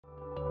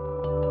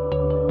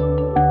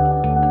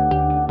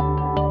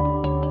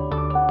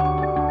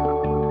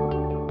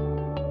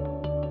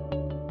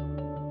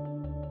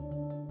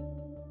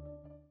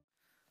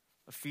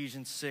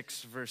Ephesians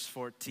 6, verse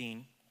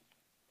 14.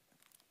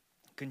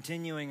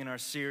 Continuing in our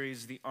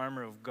series, The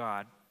Armor of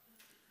God.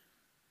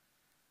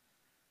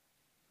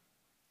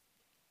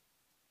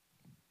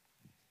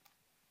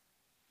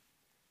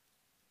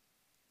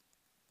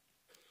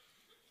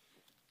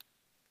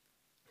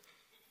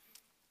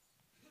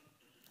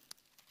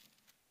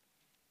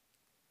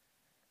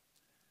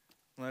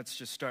 Let's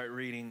just start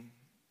reading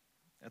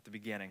at the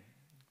beginning,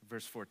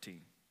 verse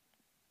 14.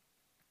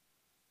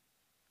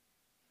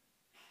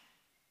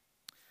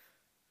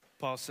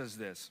 Paul says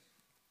this,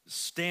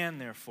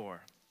 "Stand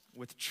therefore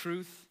with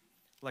truth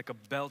like a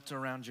belt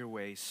around your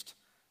waist,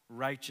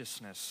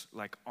 righteousness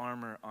like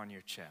armor on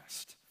your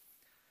chest."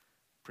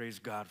 Praise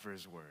God for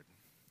his word.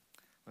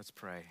 Let's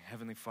pray.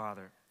 Heavenly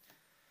Father,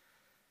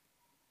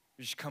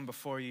 we just come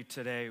before you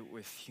today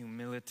with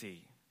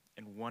humility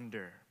and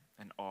wonder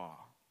and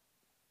awe.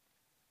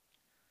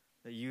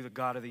 That you, the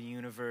God of the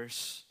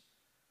universe,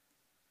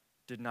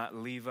 did not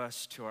leave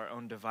us to our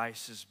own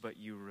devices, but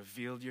you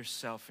revealed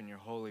yourself in your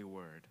holy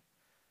word.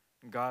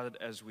 And God,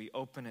 as we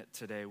open it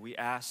today, we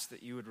ask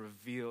that you would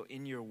reveal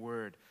in your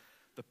word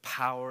the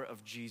power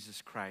of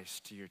Jesus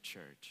Christ to your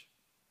church.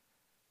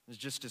 It's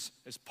just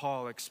as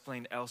Paul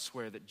explained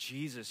elsewhere, that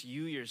Jesus,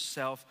 you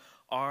yourself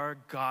are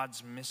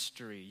God's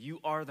mystery. You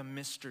are the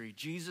mystery,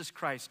 Jesus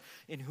Christ,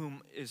 in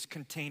whom is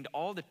contained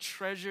all the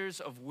treasures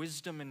of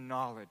wisdom and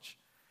knowledge.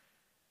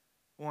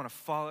 We want to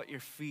fall at your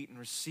feet and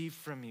receive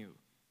from you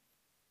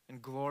and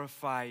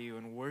glorify you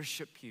and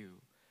worship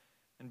you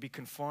and be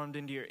conformed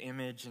into your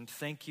image. And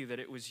thank you that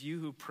it was you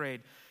who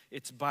prayed.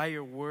 It's by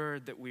your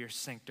word that we are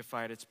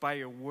sanctified. It's by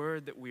your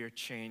word that we are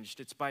changed.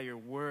 It's by your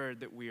word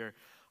that we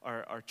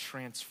are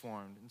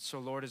transformed. And so,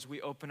 Lord, as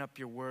we open up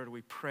your word,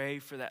 we pray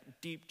for that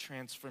deep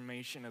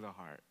transformation of the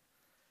heart.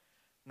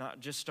 Not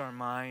just our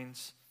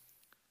minds,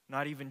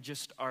 not even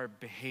just our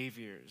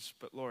behaviors,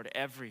 but, Lord,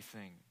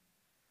 everything.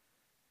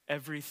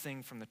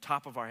 Everything from the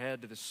top of our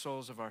head to the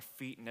soles of our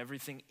feet and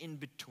everything in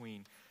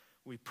between,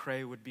 we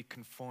pray would be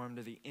conformed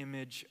to the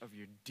image of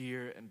your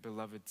dear and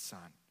beloved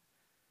Son.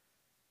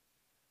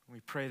 We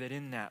pray that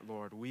in that,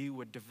 Lord, we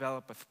would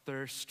develop a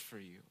thirst for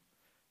you.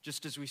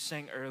 Just as we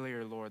sang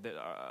earlier, Lord,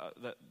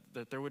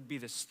 that there would be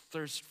this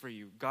thirst for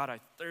you. God, I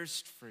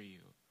thirst for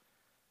you.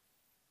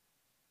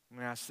 And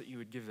we ask that you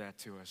would give that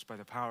to us by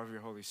the power of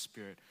your Holy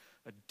Spirit,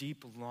 a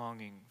deep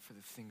longing for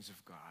the things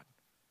of God.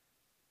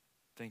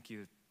 Thank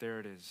you that there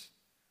it is,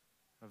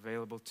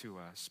 available to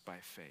us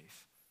by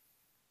faith.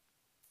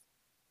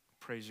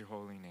 Praise your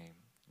holy name.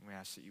 We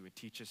ask that you would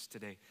teach us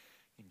today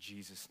in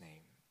Jesus'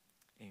 name.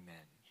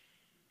 Amen.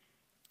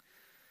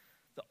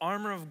 The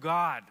armor of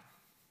God.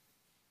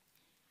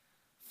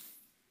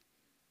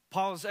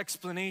 Paul's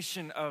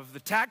explanation of the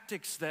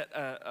tactics that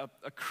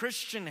a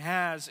Christian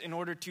has in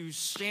order to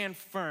stand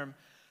firm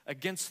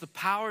against the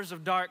powers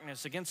of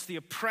darkness, against the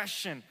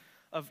oppression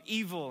of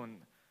evil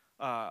and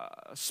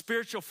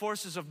spiritual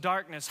forces of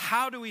darkness.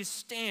 How do we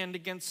stand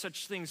against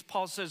such things?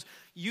 Paul says,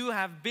 you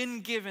have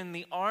been given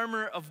the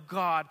armor of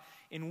God,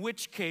 in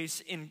which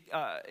case,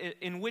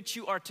 in which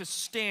you are to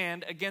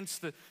stand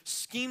against the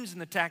schemes and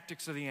the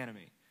tactics of the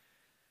enemy.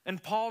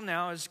 And Paul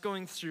now is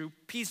going through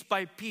piece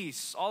by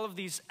piece all of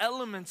these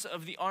elements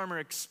of the armor,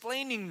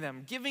 explaining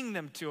them, giving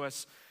them to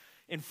us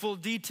in full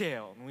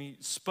detail. And we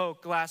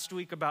spoke last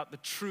week about the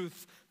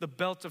truth, the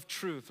belt of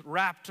truth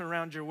wrapped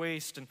around your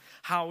waist and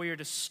how we are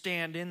to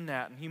stand in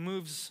that. And he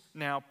moves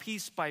now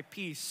piece by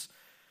piece.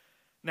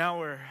 Now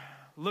we're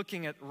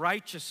looking at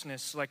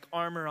righteousness like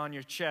armor on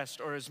your chest,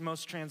 or as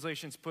most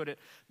translations put it,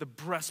 the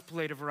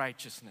breastplate of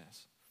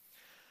righteousness.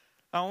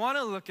 I want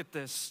to look at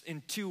this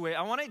in two ways.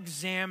 I want to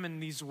examine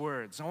these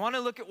words. I want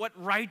to look at what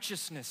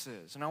righteousness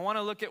is, and I want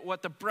to look at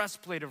what the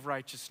breastplate of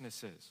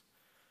righteousness is.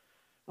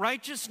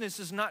 Righteousness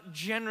is not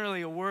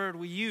generally a word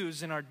we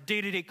use in our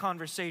day-to-day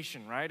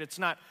conversation, right? It's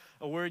not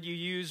a word you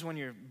use when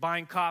you're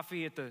buying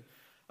coffee at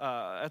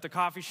the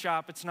coffee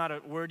shop. It's not a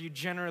word you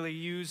generally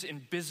use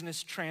in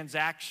business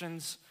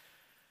transactions.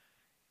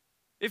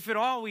 If at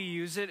all we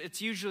use it,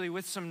 it's usually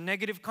with some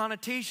negative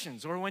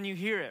connotations, or when you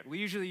hear it. We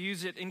usually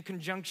use it in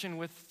conjunction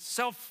with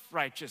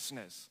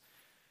self-righteousness.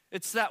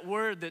 It's that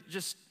word that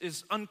just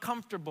is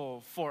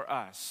uncomfortable for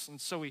us, and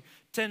so we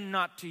tend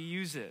not to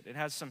use it. It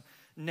has some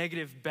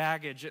negative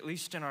baggage, at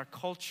least in our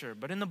culture.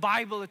 But in the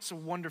Bible, it's a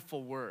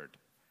wonderful word.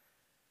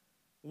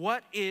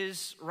 What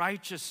is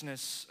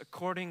righteousness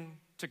according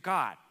to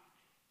God?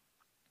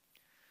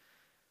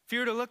 If you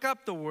were to look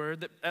up the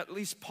word that at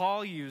least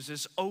Paul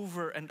uses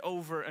over and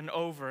over and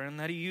over, and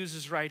that he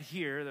uses right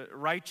here, that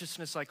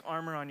righteousness like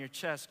armor on your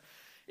chest,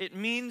 it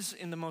means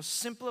in the most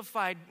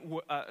simplified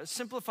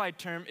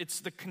term, it's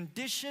the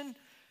condition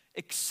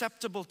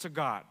acceptable to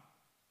God.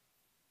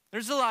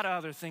 There's a lot of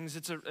other things.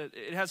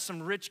 It has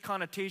some rich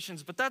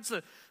connotations, but that's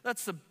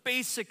the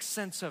basic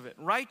sense of it.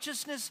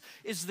 Righteousness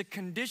is the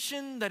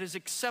condition that is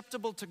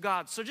acceptable to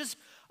God. So just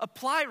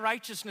apply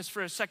righteousness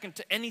for a second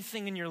to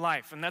anything in your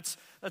life, and that's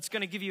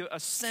going to give you a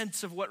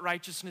sense of what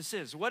righteousness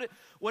is. What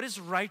is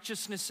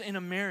righteousness in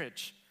a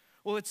marriage?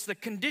 Well, it's the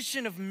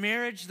condition of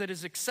marriage that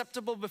is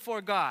acceptable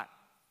before God.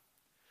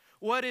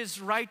 What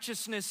is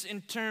righteousness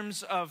in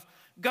terms of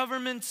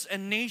governments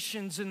and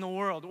nations in the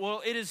world?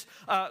 Well, it is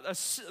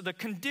the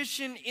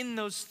condition in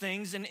those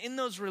things and in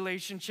those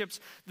relationships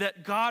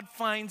that God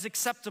finds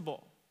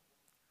acceptable.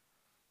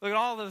 Look at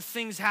all the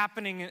things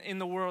happening in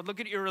the world. Look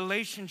at your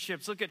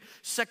relationships. Look at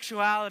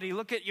sexuality.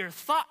 Look at your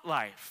thought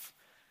life.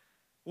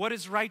 What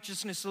does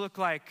righteousness look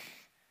like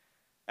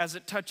as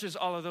it touches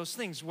all of those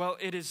things? Well,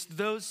 it is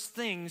those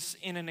things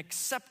in an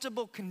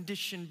acceptable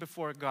condition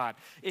before God.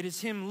 It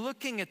is Him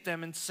looking at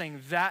them and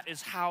saying, that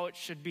is how it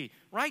should be.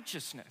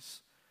 Righteousness.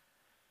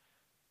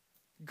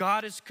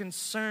 God is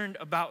concerned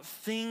about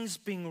things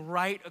being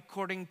right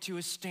according to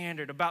His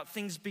standard, about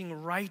things being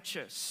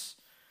righteous.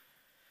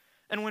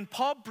 And when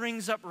Paul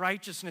brings up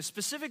righteousness,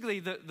 specifically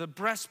the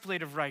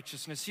breastplate of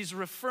righteousness, he's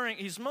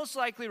most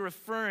likely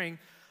referring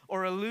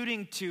or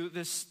alluding to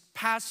this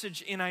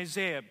passage in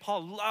Isaiah.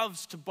 Paul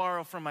loves to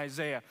borrow from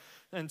Isaiah.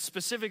 And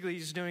specifically,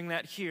 he's doing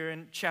that here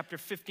in chapter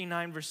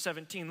 59, verse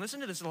 17.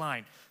 Listen to this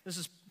line. This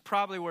is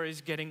probably where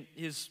he's getting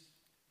his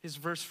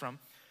verse from,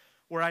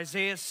 where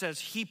Isaiah says,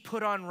 He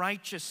put on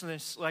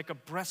righteousness like a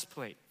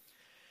breastplate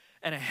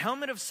and a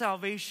helmet of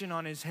salvation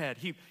on His head.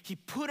 He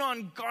put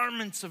on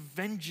garments of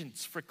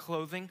vengeance for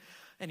clothing,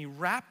 and He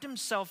wrapped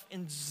Himself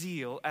in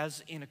zeal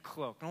as in a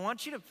cloak. And I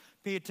want you to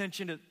pay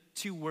attention to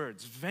two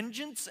words,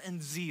 vengeance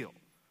and zeal.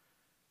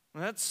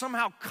 And that's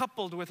somehow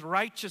coupled with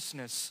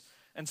righteousness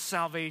and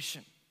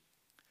salvation.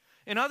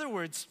 In other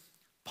words,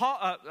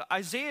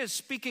 Isaiah is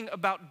speaking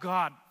about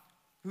God,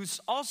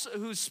 who's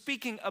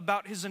speaking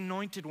about His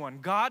anointed one.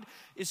 God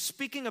is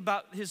speaking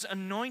about His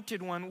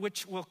anointed one,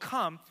 which will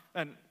come,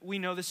 and we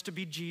know this to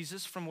be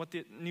Jesus from what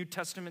the New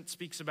Testament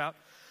speaks about.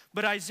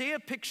 But Isaiah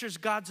pictures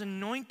God's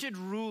anointed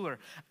ruler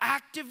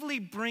actively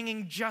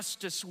bringing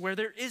justice where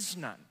there is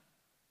none.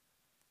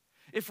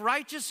 If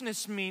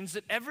righteousness means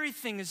that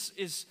everything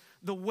is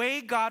the way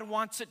God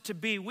wants it to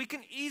be, we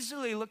can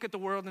easily look at the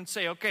world and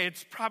say, okay,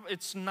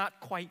 it's not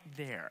quite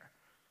there.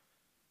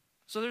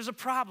 So there's a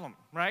problem,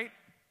 right?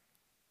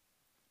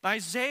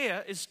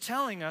 Isaiah is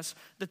telling us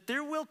that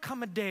there will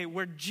come a day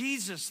where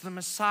Jesus, the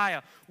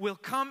Messiah, will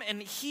come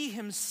and He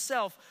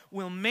Himself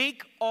will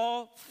make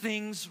all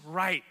things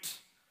right.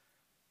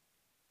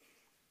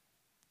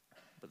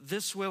 But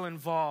this will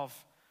involve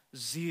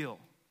zeal.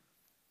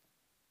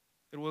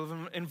 It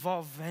will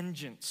involve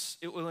vengeance.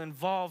 It will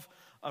involve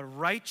a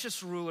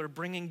righteous ruler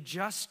bringing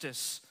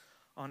justice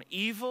on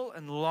evil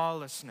and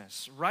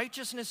lawlessness.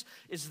 Righteousness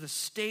is the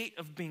state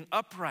of being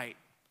upright,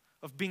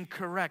 of being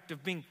correct,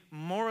 of being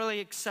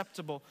morally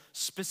acceptable,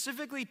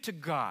 specifically to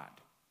God.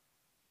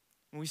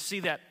 And we see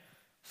that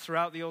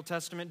throughout the Old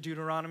Testament,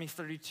 Deuteronomy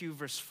 32,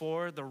 verse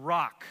 4, the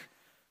rock,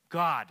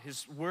 God,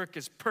 His work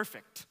is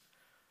perfect.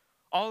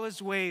 All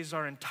His ways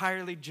are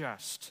entirely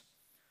just.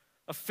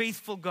 A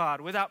faithful God,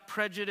 without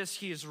prejudice,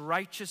 He is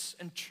righteous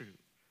and true.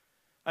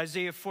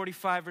 Isaiah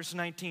 45, verse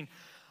 19,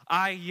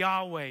 I,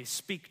 Yahweh,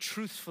 speak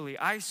truthfully.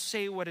 I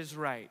say what is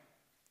right.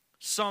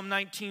 Psalm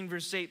 19,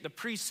 verse 8, the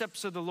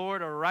precepts of the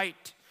Lord are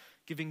right,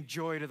 giving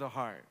joy to the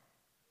heart.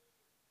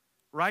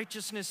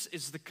 Righteousness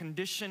is the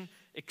condition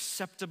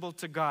acceptable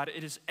to God.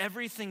 It is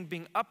everything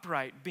being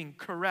upright, being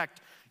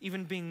correct,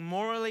 even being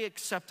morally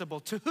acceptable.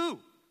 To who?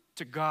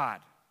 To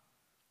God.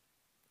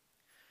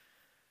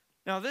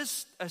 Now,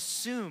 this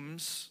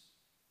assumes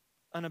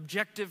an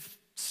objective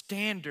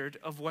standard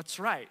of what's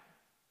right.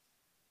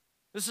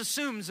 This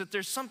assumes that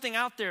there's something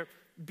out there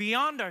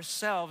beyond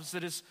ourselves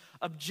that is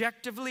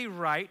objectively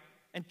right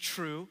and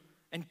true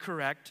and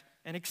correct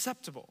and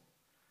acceptable.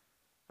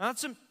 Now,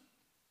 that's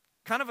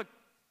kind of a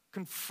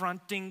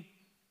confronting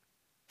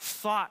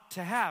thought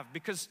to have,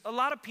 because a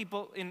lot of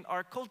people in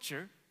our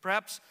culture,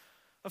 perhaps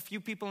a few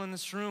people in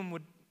this room,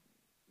 would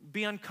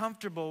be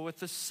uncomfortable with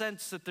the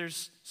sense that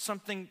there's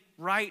something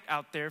right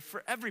out there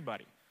for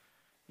everybody.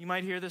 You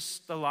might hear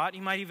this a lot.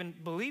 You might even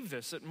believe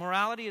this, that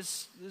morality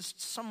is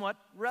somewhat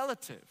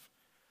relative.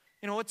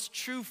 You know, what's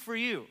true for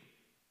you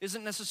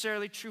isn't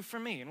necessarily true for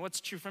me, and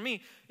what's true for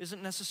me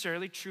isn't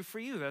necessarily true for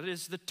you. That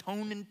is the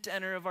tone and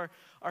tenor of our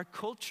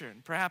culture,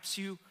 and perhaps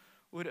you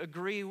would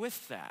agree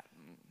with that.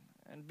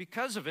 And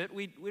because of it,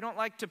 we don't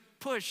like to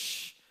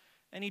push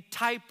any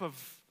type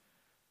of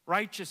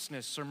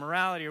righteousness or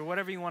morality or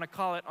whatever you want to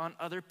call it on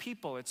other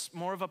people. It's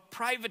more of a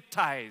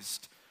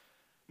privatized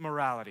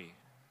morality.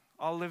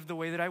 I'll live the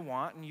way that I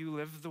want, and you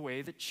live the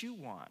way that you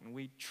want. And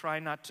we try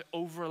not to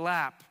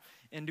overlap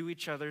into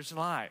each other's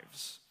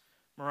lives.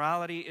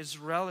 Morality is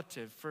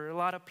relative for a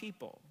lot of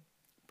people,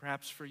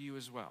 perhaps for you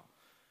as well.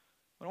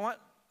 But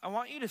I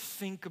want you to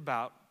think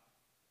about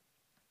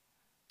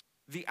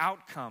the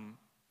outcome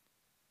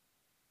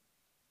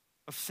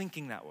of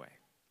thinking that way.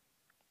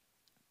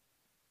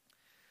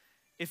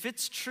 If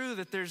it's true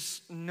that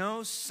there's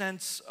no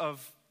sense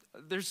of,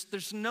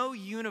 there's no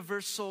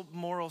universal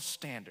moral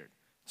standard,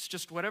 it's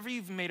just whatever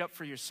you've made up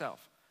for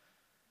yourself,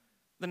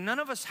 then none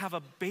of us have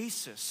a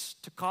basis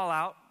to call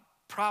out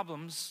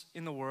problems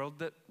in the world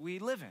that we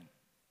live in.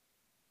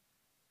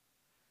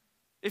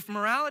 if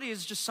morality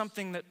is just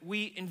something that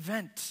we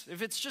invent,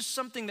 if it's just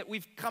something that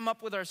we've come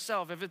up with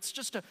ourselves, if it's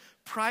just a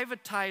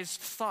privatized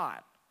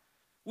thought,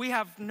 we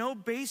have no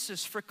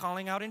basis for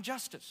calling out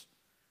injustice.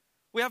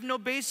 We have no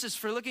basis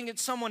for looking at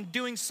someone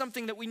doing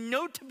something that we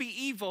know to be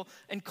evil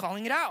and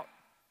calling it out.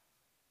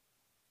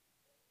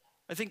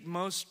 I think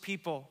most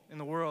people in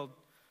the world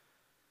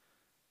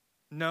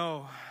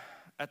know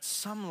at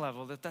some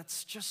level that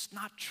that's just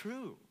not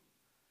true.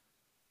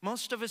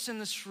 Most of us in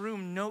this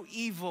room know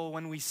evil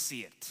when we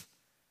see it,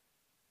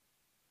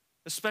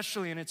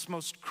 especially in its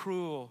most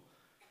cruel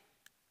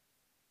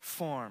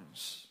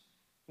forms.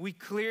 We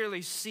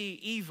clearly see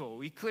evil.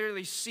 We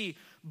clearly see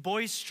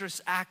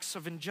boisterous acts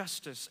of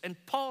injustice. And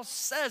Paul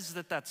says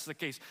that that's the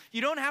case.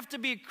 You don't have to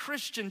be a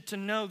Christian to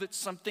know that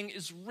something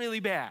is really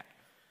bad.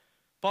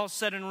 Paul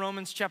said in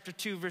Romans chapter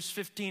 2, verse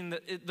 15,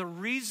 that the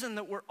reason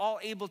that we're all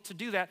able to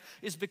do that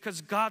is because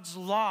God's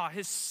law,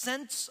 his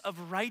sense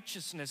of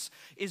righteousness,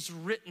 is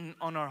written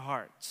on our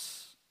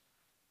hearts.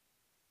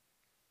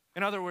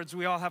 In other words,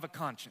 we all have a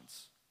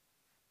conscience.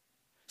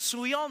 So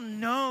we all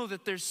know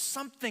that there's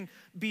something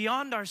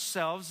beyond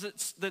ourselves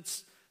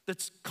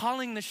that's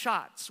calling the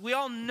shots. We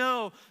all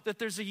know that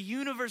there's a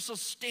universal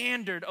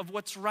standard of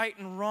what's right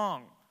and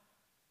wrong.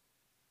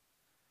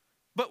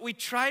 But we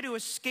try to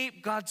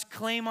escape God's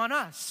claim on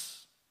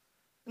us.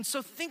 And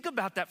so think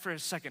about that for a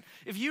second.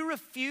 If you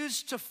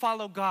refuse to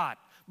follow God,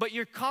 but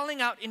you're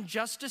calling out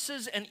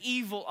injustices and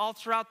evil all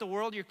throughout the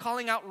world, you're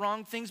calling out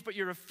wrong things, but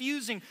you're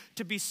refusing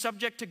to be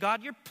subject to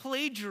God, you're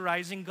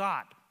plagiarizing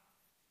God.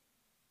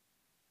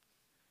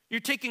 You're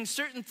taking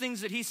certain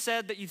things that he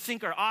said that you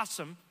think are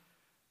awesome,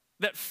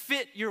 that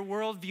fit your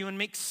worldview and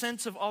make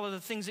sense of all of the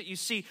things that you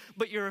see,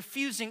 but you're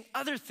refusing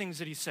other things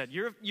that he said.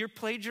 You're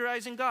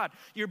plagiarizing God.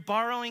 You're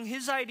borrowing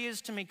his ideas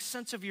to make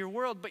sense of your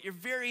world, but you're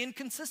very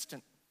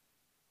inconsistent.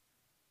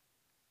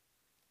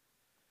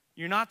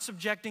 You're not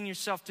subjecting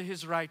yourself to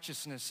his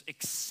righteousness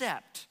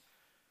except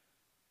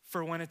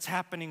for when it's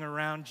happening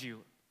around you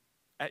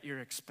at your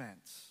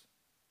expense.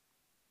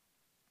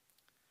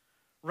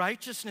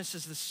 Righteousness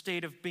is the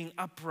state of being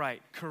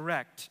upright,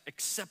 correct,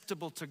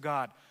 acceptable to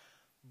God.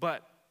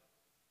 But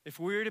if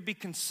we're to be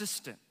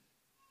consistent,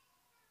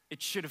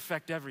 it should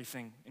affect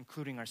everything,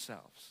 including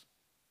ourselves.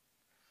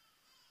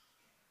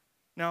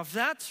 Now, if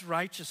that's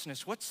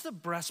righteousness, what's the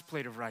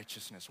breastplate of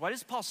righteousness? Why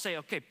does Paul say,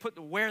 okay,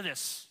 wear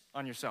this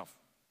on yourself,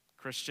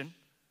 Christian?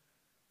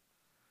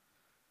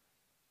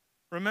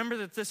 Remember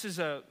that this is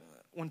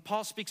when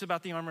Paul speaks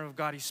about the armor of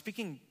God, he's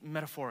speaking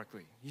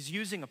metaphorically. He's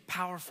using a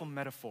powerful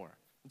metaphor.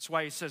 That's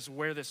why he says,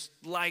 wear this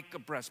like a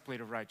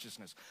breastplate of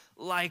righteousness,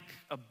 like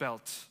a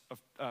belt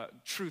of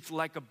truth,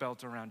 like a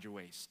belt around your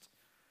waist.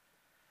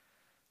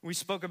 We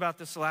spoke about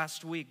this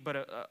last week,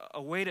 but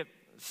a way to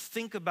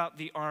think about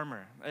the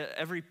armor,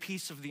 every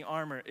piece of the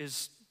armor,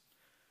 is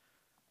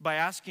by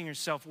asking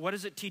yourself, what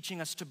is it teaching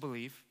us to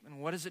believe,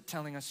 and what is it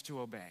telling us to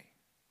obey?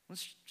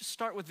 Let's just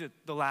start with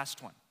the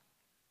last one,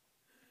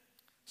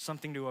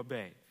 something to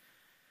obey.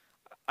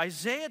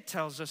 Isaiah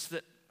tells us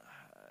that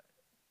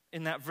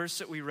in that verse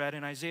that we read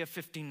in Isaiah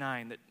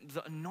 59, that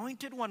the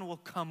anointed one will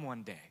come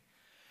one day,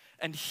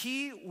 and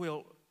he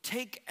will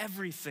take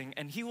everything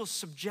and he will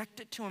subject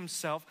it to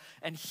himself,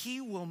 and he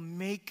will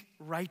make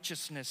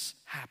righteousness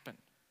happen.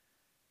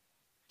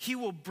 He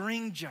will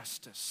bring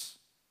justice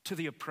to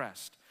the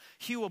oppressed.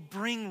 He will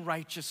bring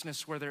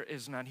righteousness where there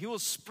is none. He will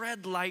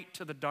spread light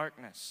to the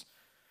darkness.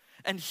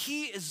 And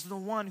he is the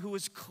one who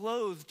is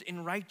clothed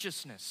in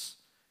righteousness.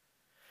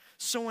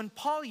 So when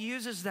Paul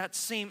uses that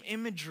same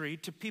imagery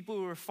to people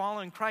who are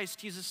following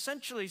Christ, he's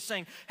essentially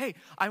saying, hey,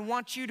 I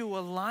want you to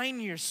align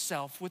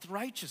yourself with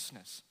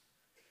righteousness.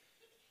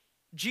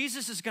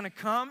 Jesus is going to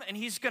come and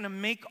he's going to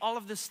make all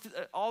of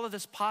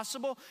this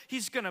possible.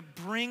 He's going to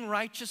bring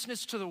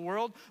righteousness to the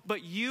world,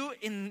 but you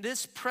in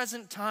this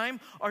present time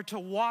are to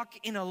walk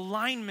in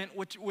alignment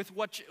with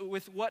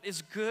what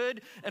is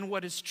good and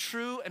what is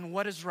true and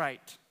what is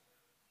right.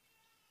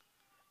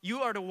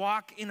 You are to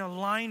walk in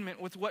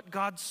alignment with what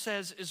God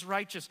says is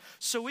righteous.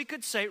 So we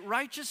could say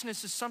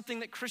righteousness is something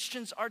that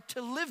Christians are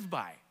to live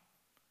by.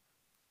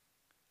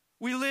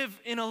 We live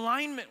in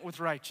alignment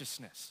with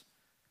righteousness.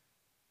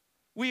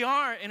 We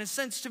are, in a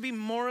sense, to be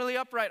morally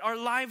upright. Our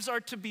lives are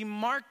to be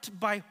marked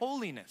by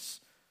holiness.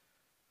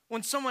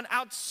 When someone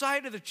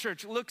outside of the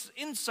church looks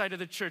inside of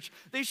the church,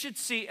 they should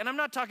see, and I'm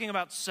not talking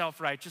about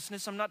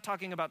self-righteousness, I'm not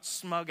talking about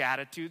smug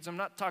attitudes, I'm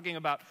not talking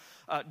about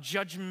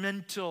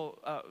judgmental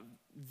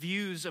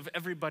views of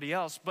everybody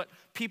else, but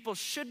people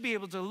should be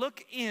able to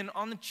look in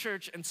on the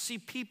church and see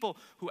people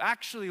who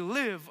actually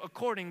live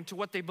according to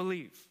what they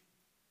believe.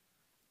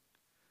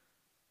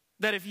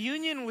 That if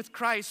union with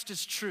Christ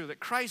is true, that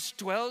Christ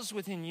dwells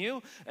within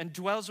you and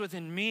dwells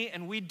within me,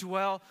 and we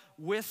dwell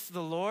with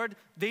the Lord,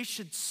 they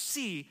should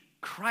see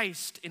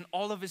Christ in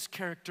all of his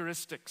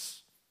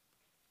characteristics.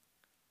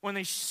 When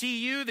they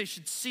see you, they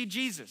should see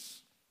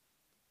Jesus.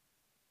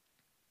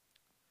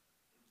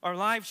 Our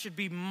lives should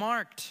be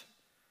marked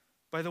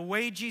by the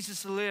way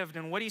Jesus lived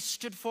and what he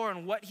stood for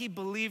and what he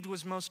believed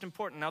was most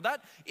important. Now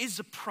that is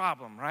a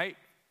problem, right?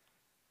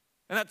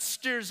 And that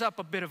stirs up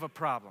a bit of a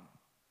problem.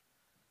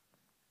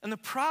 And the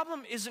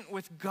problem isn't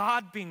with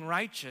God being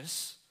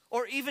righteous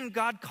or even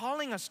God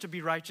calling us to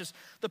be righteous.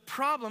 The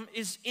problem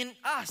is in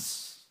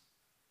us.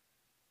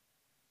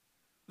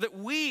 That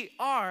we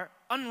are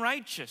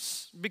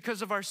unrighteous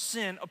because of our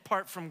sin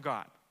apart from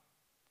God.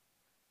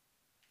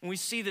 And we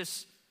see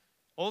this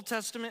Old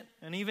Testament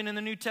and even in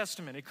the New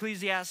Testament.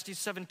 Ecclesiastes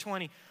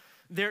 7:20,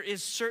 there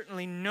is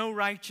certainly no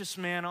righteous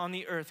man on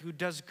the earth who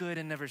does good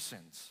and never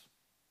sins.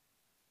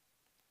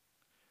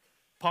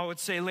 Paul would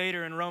say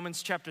later in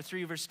Romans chapter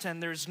 3, verse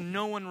 10, there is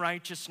no one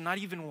righteous, not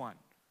even one.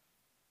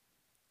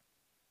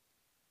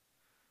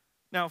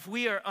 Now, if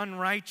we are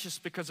unrighteous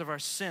because of our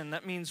sin,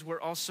 that means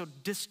we're also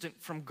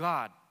distant from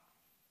God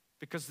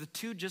because the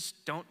two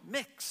just don't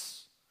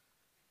mix.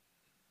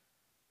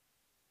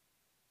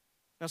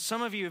 Now,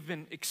 some of you have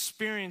been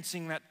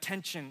experiencing that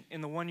tension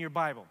in the one-year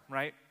Bible,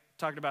 right?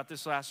 Talked about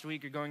this last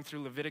week. You're going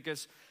through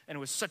Leviticus, and it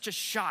was such a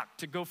shock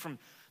to go from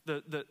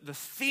the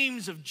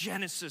themes of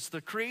Genesis,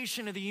 the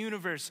creation of the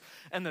universe,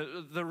 and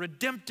the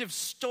redemptive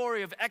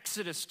story of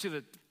Exodus to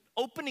the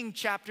opening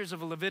chapters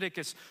of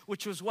Leviticus,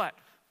 which was what?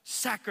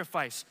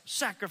 Sacrifice,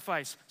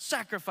 sacrifice,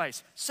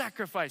 sacrifice,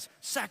 sacrifice,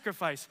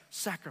 sacrifice,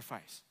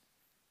 sacrifice.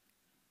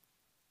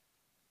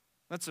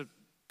 That's a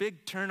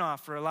big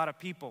turnoff for a lot of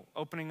people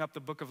opening up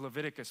the book of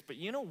Leviticus. But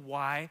you know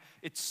why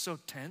it's so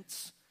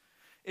tense?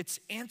 It's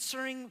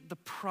answering the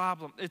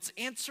problem. It's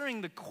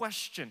answering the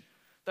question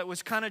that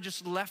was kind of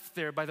just left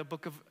there by the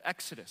book of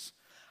Exodus.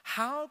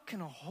 How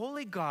can a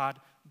holy God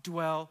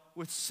dwell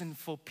with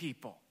sinful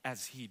people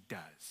as he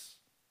does?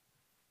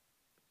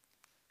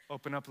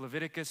 Open up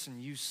Leviticus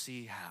and you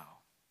see how.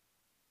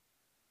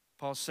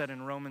 Paul said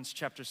in Romans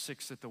chapter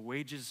 6 that the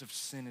wages of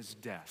sin is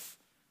death.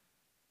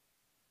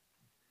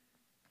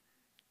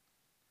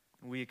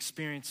 We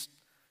experienced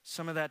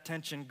some of that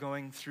tension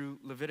going through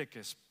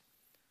Leviticus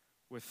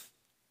with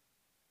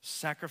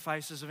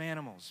sacrifices of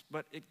animals,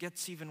 but it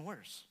gets even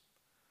worse.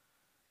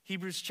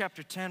 Hebrews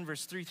chapter 10,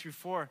 verse 3 through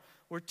 4,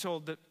 we're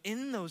told that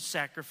in those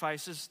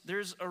sacrifices,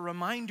 there's a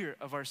reminder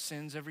of our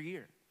sins every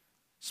year.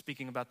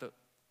 Speaking about the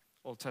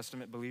Old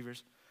Testament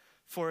believers.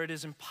 For it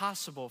is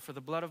impossible for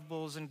the blood of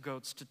bulls and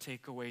goats to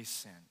take away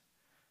sin.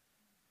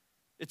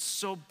 It's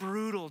so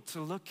brutal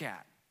to look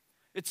at.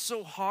 It's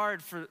so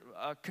hard for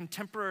a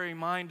contemporary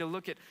mind to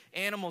look at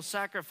animal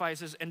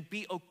sacrifices and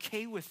be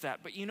okay with that.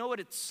 But you know what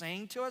it's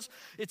saying to us?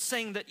 It's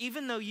saying that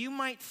even though you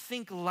might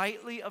think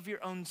lightly of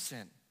your own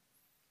sin,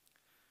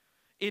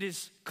 it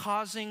is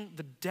causing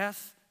the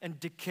death and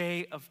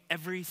decay of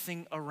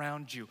everything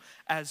around you,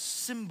 as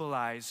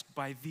symbolized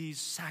by these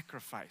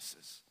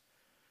sacrifices.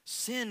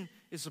 Sin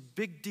is a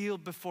big deal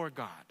before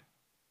God.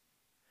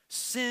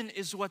 Sin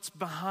is what's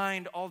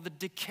behind all the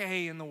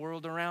decay in the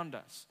world around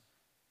us,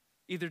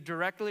 either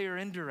directly or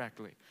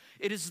indirectly.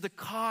 It is the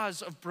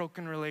cause of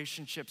broken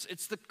relationships.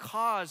 It's the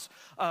cause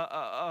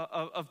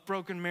of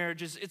broken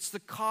marriages. It's the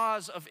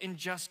cause of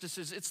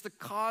injustices. It's the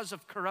cause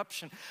of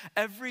corruption.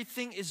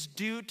 Everything is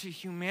due to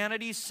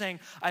humanity saying,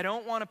 I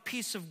don't want a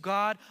piece of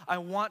God. I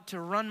want to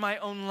run my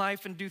own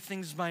life and do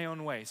things my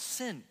own way.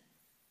 Sin.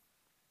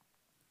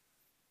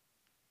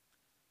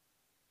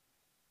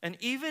 And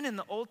even in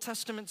the Old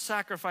Testament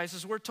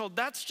sacrifices, we're told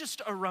that's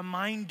just a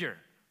reminder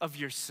of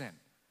your sin.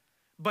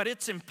 But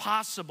it's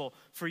impossible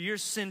for your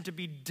sin to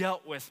be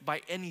dealt with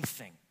by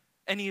anything,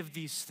 any of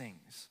these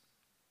things.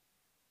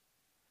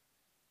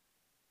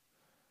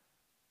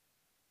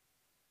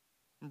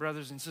 And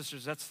brothers and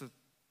sisters, that's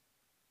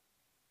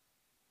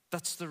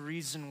the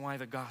reason why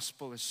the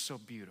gospel is so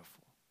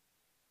beautiful.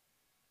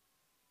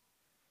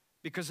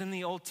 Because in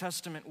the Old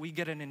Testament, we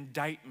get an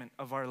indictment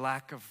of our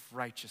lack of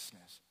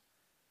righteousness.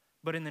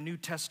 But in the New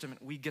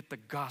Testament, we get the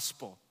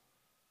gospel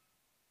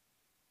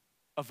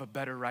of a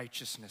better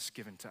righteousness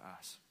given to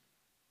us.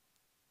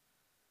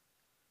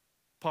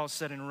 Paul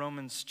said in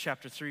Romans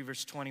chapter 3,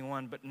 verse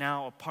 21, but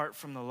now apart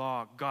from the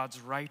law, God's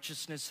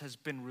righteousness has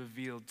been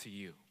revealed to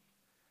you.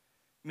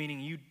 Meaning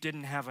you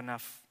didn't have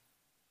enough.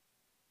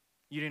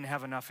 You didn't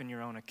have enough in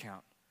your own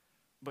account.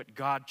 But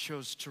God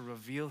chose to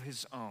reveal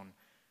his own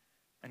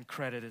and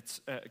credits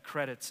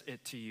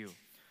it to you.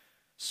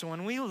 So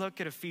when we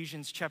look at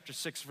Ephesians chapter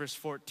 6, verse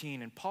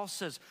 14, and Paul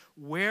says,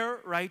 wear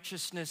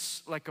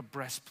righteousness like a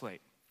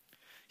breastplate.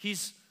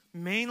 He's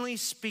mainly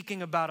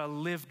speaking about a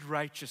lived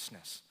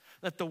righteousness.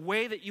 That the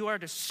way that you are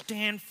to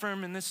stand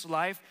firm in this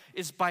life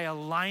is by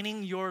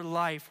aligning your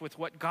life with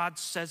what God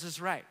says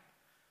is right.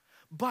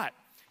 But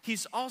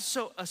he's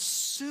also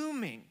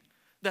assuming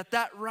that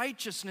that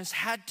righteousness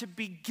had to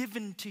be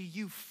given to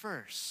you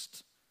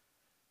first.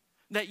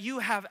 That you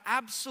have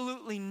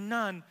absolutely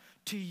none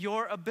to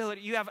your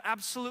ability. You have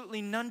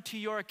absolutely none to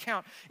your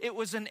account. It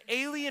was an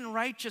alien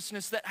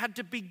righteousness that had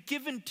to be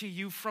given to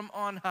you from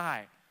on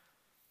high.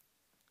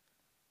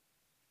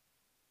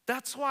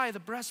 That's why the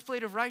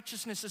breastplate of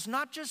righteousness is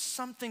not just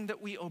something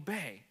that we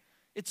obey.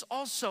 It's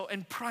also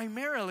and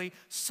primarily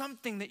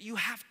something that you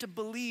have to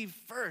believe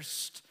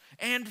first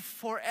and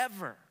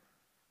forever.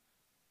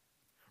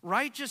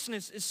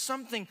 Righteousness is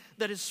something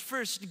that is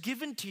first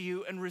given to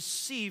you and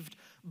received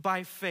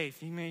by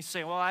faith. You may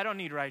say, well, I don't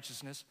need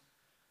righteousness.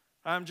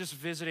 I'm just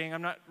visiting.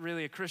 I'm not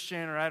really a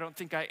Christian, or I don't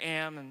think I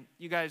am. And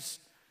you guys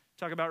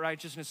talk about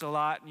righteousness a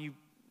lot, and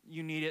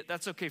you need it.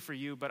 That's okay for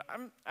you, but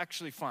I'm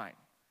actually fine.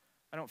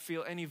 I don't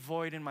feel any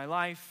void in my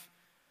life.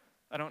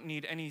 I don't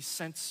need any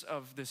sense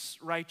of this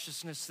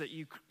righteousness that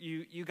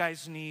you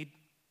guys need.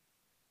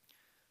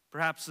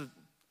 Perhaps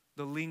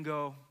the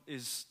lingo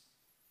is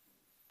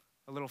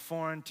a little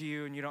foreign to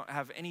you, and you don't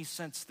have any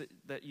sense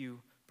that you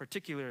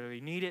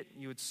particularly need it.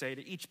 You would say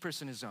to each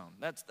person his own.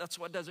 That's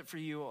what does it for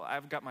you.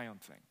 I've got my own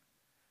thing.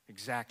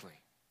 Exactly.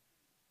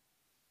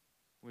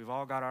 We've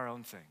all got our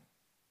own thing.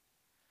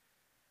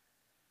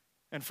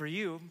 And for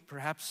you,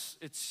 perhaps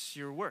it's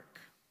your work,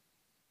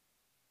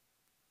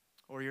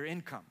 or your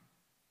income,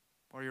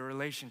 or your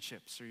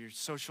relationships, or your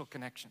social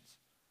connections.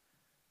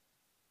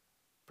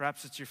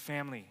 Perhaps it's your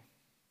family.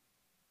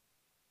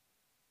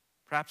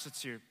 Perhaps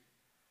it's your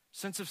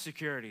sense of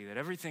security that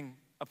everything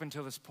up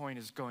until this point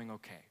is going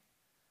okay.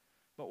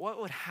 But what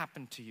would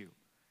happen to you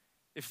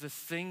if the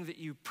thing that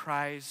you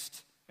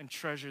prized and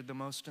treasured the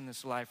most in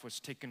this life was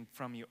taken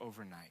from you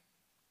overnight?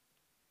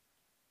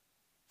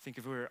 I think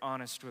if we were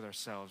honest with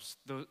ourselves,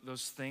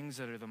 those things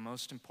that are the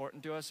most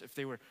important to us, if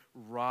they were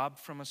robbed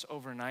from us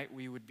overnight,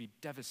 we would be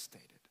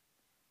devastated.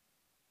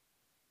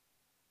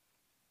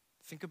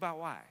 Think about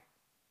why.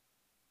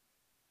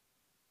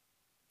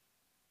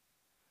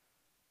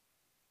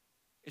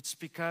 It's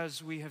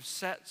because we have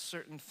set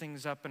certain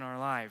things up in our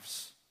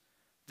lives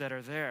that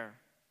are there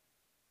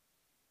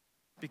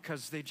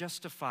because they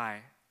justify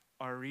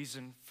our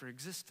reason for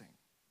existing.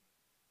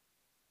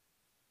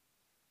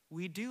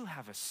 We do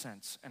have a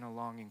sense and a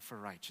longing for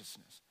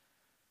righteousness.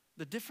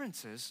 The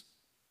difference is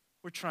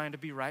we're trying to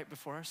be right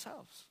before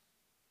ourselves.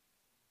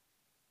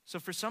 So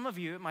for some of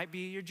you, it might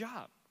be your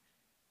job.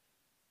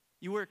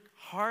 You work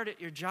hard at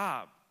your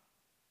job.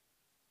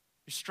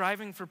 You're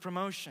striving for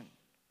promotion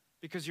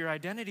because your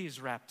identity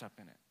is wrapped up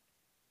in it.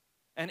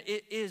 And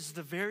it is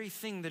the very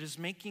thing that is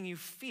making you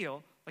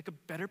feel like a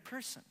better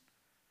person.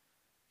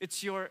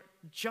 It's your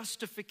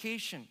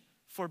justification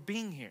for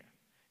being here.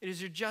 It is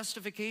your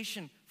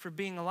justification for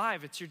being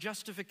alive. It's your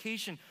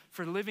justification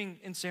for living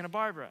in Santa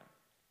Barbara.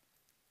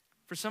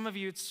 For some of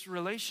you, it's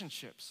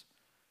relationships.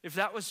 If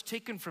that was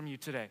taken from you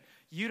today,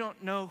 you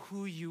don't know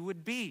who you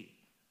would be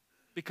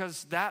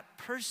because that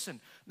person,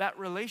 that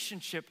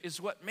relationship is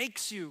what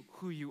makes you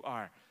who you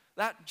are.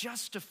 That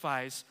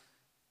justifies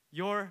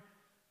your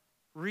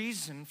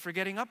reason for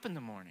getting up in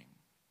the morning.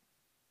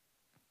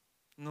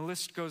 And the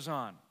list goes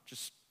on.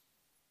 Just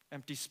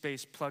empty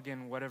space, plug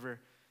in whatever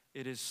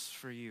it is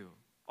for you.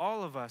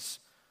 All of us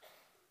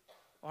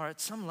are at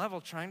some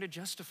level trying to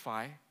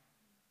justify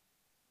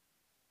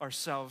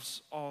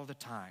ourselves all the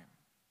time.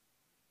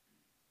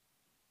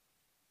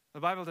 The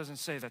Bible doesn't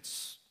say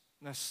that's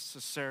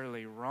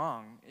necessarily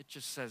wrong. It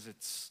just says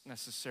it's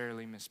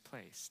necessarily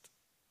misplaced.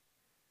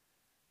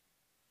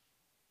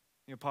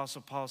 The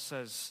Apostle Paul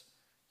says,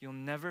 you'll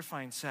never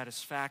find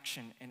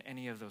satisfaction in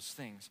any of those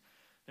things.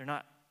 They're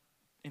not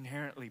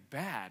inherently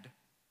bad,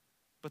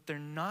 but they're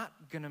not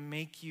going to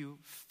make you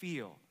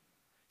feel.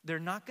 They're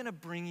not going to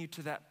bring you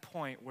to that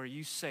point where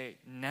you say,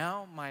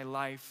 now my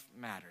life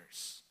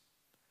matters.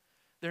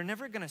 They're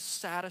never going to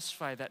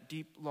satisfy that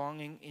deep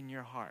longing in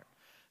your heart.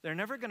 They're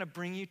never going to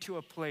bring you to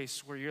a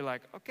place where you're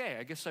like, okay,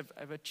 I guess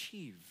I've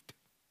achieved.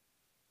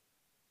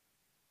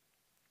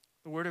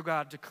 The Word of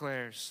God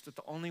declares that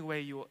the only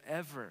way you will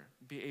ever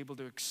be able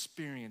to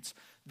experience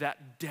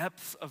that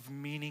depth of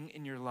meaning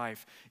in your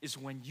life is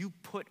when you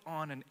put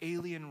on an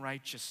alien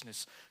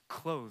righteousness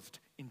clothed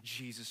in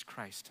Jesus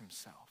Christ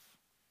himself.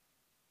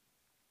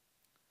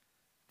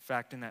 In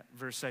fact, in that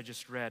verse I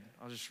just read,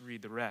 I'll just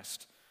read the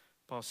rest.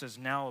 Paul says,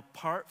 now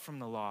apart from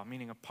the law,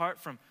 meaning apart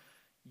from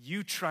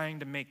you trying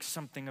to make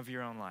something of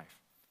your own life,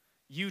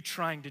 you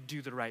trying to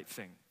do the right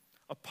thing,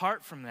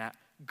 apart from that,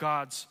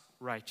 God's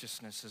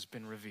righteousness has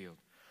been revealed,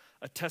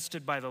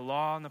 attested by the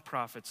law and the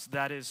prophets.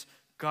 That is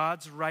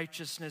God's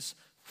righteousness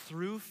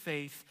through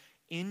faith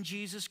in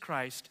Jesus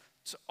Christ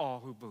to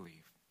all who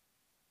believe.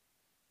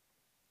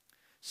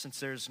 Since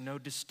there is no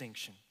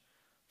distinction,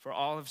 for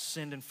all have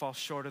sinned and fall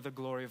short of the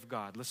glory of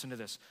God. Listen to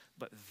this.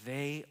 But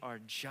they are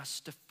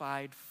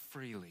justified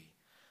freely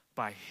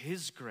by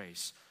his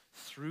grace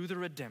through the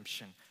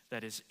redemption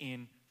that is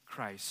in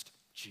Christ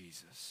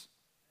Jesus.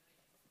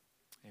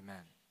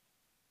 Amen.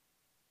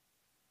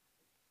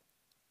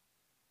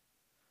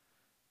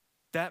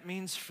 That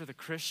means for the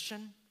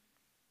Christian,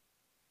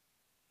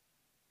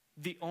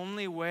 the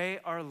only way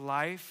our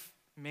life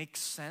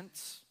makes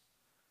sense,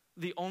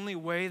 the only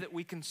way that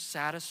we can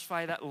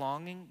satisfy that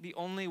longing, the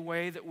only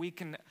way that we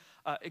can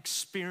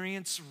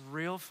experience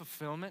real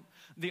fulfillment,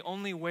 the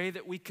only way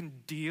that we can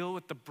deal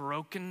with the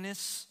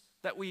brokenness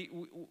that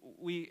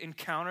we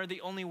encounter,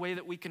 the only way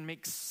that we can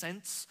make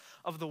sense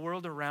of the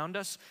world around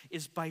us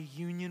is by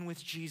union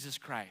with Jesus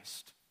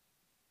Christ.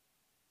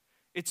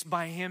 It's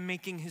by him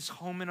making his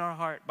home in our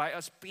heart, by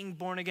us being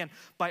born again,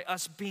 by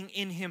us being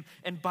in him,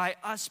 and by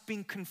us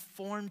being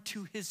conformed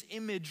to his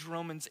image,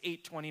 Romans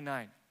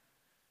 8:29.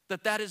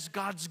 That is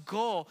God's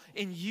goal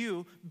in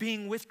you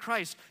being with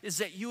Christ, is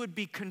that you would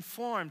be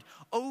conformed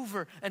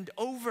over and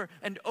over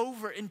and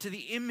over into the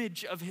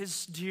image of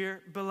his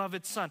dear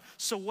beloved Son.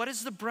 So what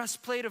is the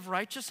breastplate of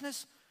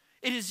righteousness?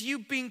 It is you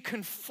being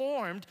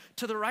conformed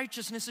to the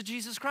righteousness of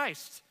Jesus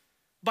Christ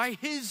by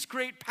his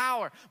great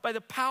power, by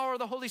the power of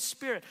the Holy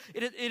Spirit.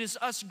 It is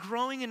us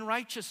growing in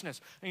righteousness.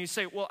 And you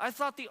say, well, I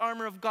thought the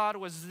armor of God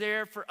was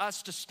there for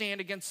us to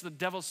stand against the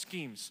devil's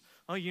schemes.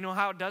 Oh, you know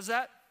how it does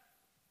that?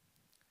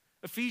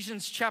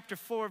 Ephesians chapter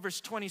 4,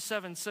 verse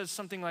 27 says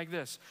something like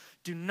this.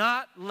 Do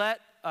not let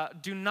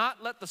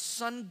the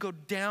sun go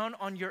down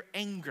on your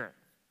anger,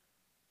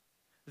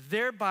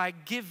 thereby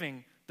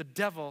giving the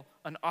devil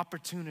an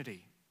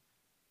opportunity.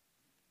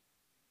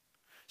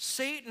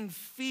 Satan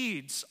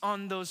feeds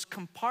on those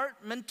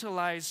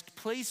compartmentalized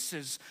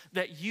places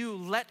that you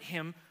let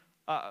him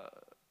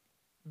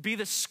be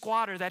the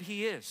squatter that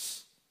he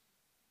is.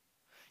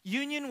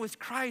 Union with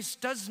Christ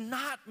does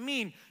not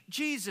mean,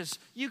 Jesus,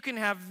 you can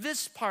have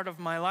this part of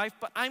my life,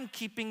 but I'm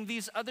keeping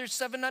these other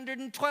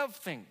 712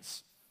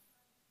 things.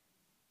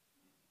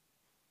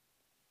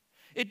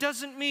 It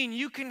doesn't mean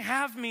you can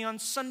have me on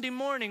Sunday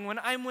morning when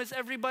I'm with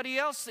everybody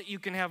else that you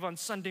can have on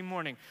Sunday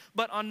morning.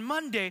 But on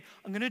Monday,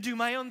 I'm going to do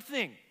my own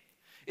thing.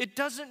 It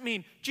doesn't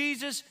mean,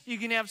 Jesus, you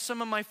can have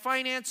some of my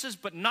finances,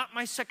 but not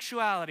my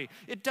sexuality.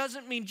 It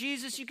doesn't mean,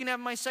 Jesus, you can have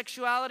my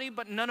sexuality,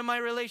 but none of my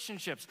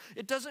relationships.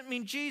 It doesn't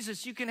mean,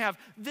 Jesus, you can have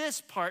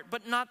this part,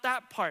 but not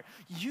that part.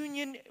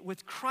 Union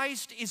with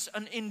Christ is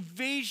an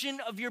invasion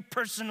of your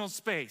personal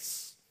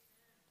space.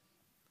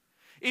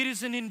 It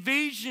is an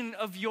invasion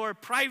of your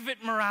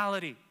private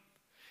morality.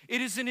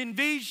 It is an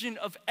invasion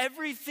of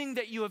everything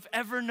that you have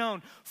ever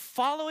known.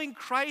 Following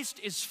Christ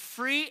is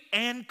free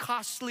and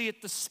costly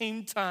at the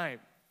same time.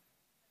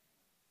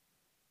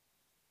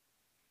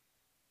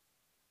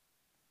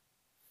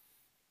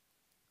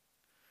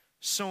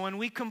 So when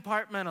we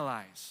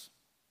compartmentalize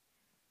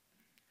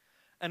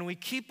and we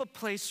keep a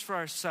place for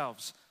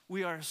ourselves,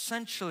 we are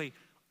essentially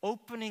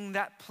opening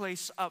that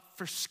place up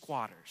for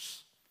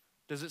squatters.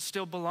 Does it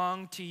still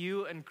belong to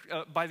you and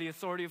by the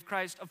authority of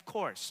Christ? Of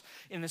course.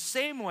 In the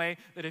same way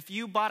that if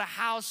you bought a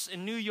house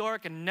in New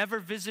York and never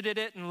visited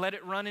it and let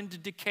it run into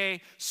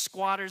decay,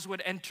 squatters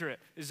would enter it.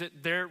 Is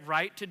it their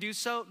right to do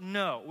so?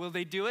 No. Will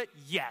they do it?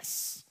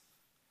 Yes.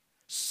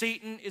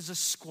 Satan is a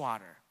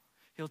squatter.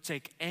 He'll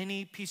take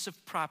any piece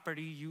of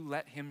property you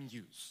let him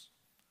use.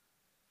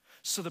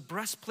 So the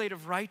breastplate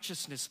of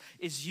righteousness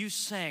is you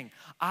saying,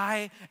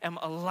 I am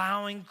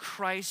allowing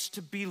Christ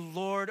to be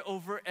Lord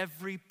over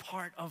every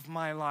part of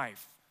my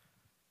life.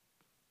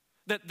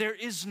 That there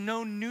is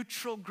no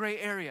neutral gray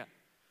area.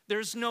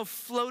 There's no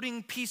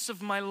floating piece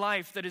of my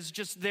life that is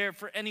just there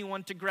for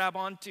anyone to grab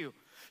onto.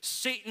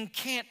 Satan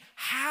can't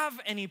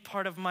have any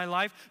part of my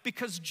life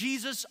because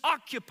Jesus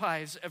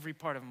occupies every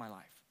part of my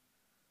life.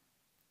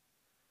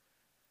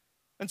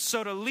 And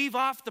so to leave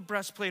off the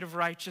breastplate of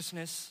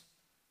righteousness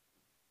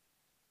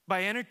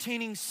by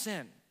entertaining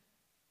sin,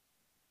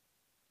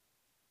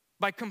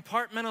 by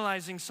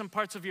compartmentalizing some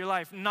parts of your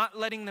life, not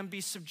letting them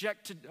be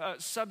subject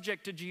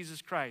to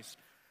Jesus Christ,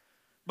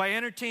 by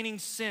entertaining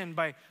sin,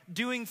 by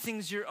doing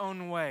things your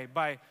own way,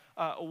 by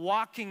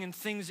walking in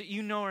things that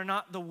you know are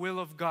not the will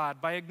of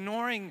God, by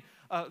ignoring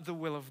the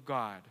will of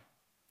God,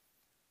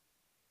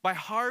 by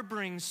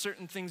harboring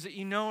certain things that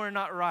you know are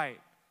not right.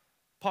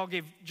 Paul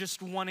gave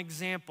just one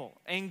example,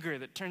 anger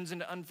that turns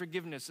into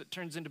unforgiveness, that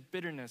turns into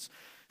bitterness,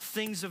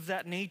 things of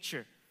that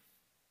nature.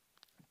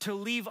 To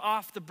leave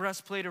off the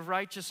breastplate of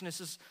righteousness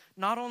is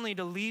not only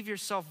to leave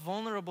yourself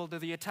vulnerable to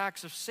the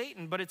attacks of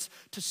Satan, but it's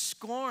to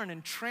scorn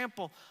and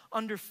trample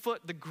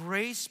underfoot the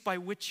grace by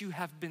which you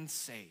have been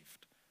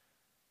saved.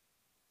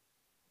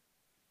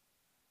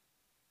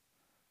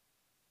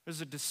 There's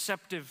a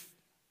deceptive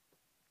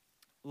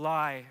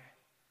lie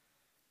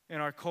in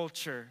our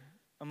culture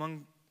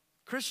among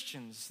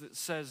Christians that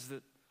says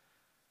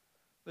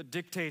that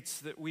dictates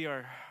that we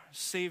are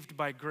saved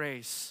by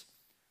grace.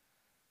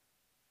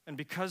 And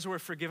because we're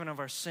forgiven of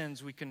our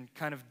sins, we can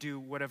kind of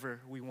do whatever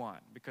we want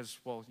because,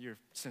 well, your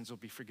sins will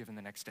be forgiven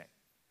the next day.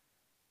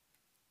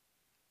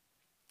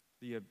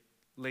 The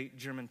late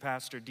German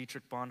pastor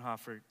Dietrich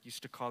Bonhoeffer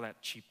used to call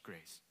that cheap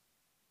grace.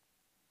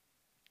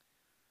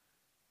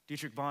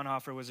 Dietrich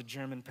Bonhoeffer was a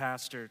German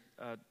pastor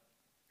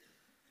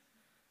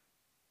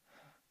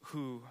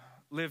who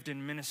lived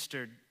and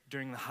ministered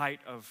during the height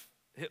of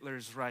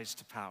Hitler's rise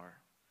to power.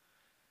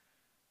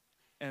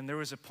 And there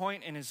was a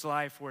point in his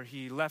life where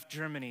he left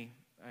Germany,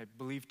 I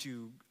believe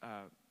to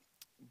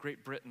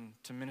Great Britain,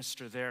 to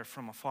minister there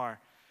from afar.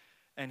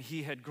 And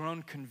he had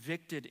grown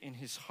convicted in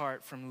his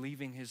heart from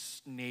leaving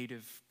his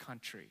native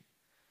country.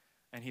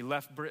 And he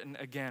left Britain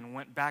again,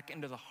 went back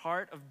into the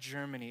heart of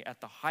Germany at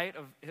the height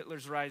of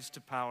Hitler's rise to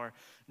power,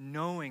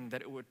 knowing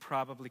that it would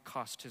probably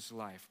cost his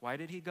life. Why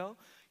did he go?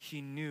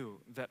 He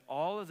knew that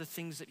all of the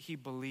things that he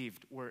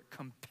believed were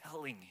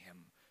compelling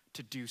him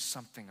to do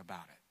something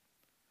about it.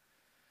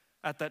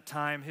 At that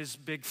time, his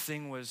big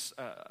thing was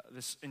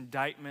this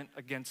indictment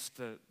against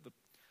the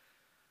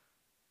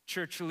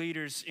church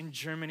leaders in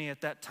Germany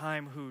at that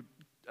time who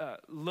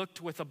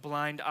looked with a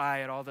blind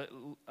eye at all the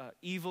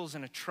evils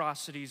and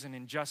atrocities and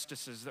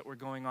injustices that were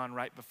going on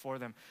right before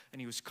them.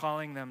 And he was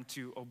calling them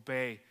to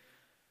obey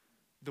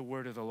the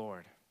word of the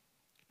Lord.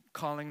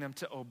 Calling them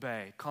to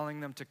obey, calling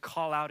them to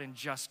call out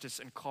injustice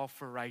and call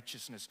for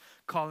righteousness,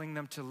 calling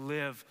them to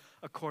live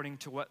according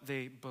to what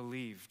they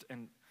believed.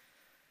 And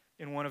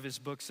in one of his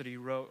books that he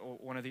wrote,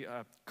 one of the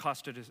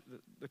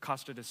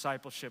Costa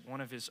Discipleship,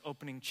 one of his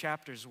opening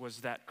chapters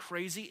was that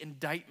crazy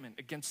indictment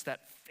against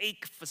that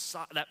fake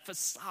facade,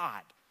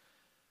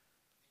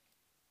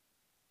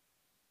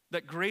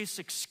 that grace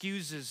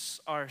excuses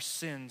our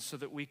sins so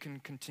that we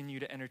can continue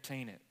to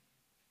entertain it.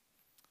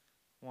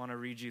 I want to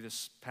read you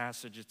this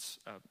passage. It's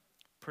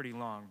pretty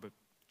long, but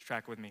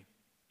track with me.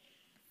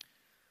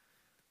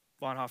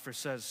 Bonhoeffer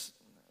says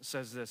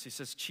this. He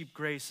says, cheap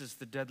grace is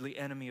the deadly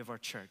enemy of our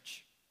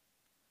church.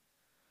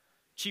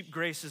 Cheap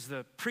grace is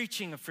the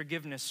preaching of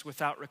forgiveness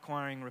without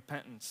requiring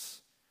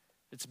repentance.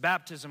 It's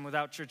baptism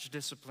without church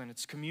discipline.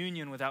 It's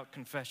communion without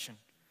confession.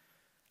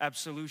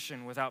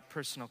 Absolution without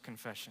personal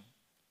confession.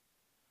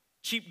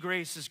 Cheap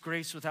grace is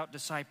grace without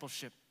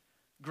discipleship.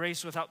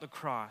 Grace without the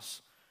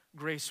cross.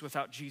 Grace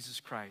without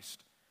Jesus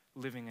Christ,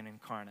 living and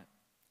incarnate.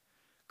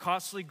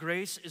 Costly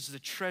grace is the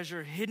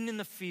treasure hidden in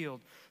the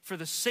field. For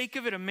the sake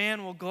of it, a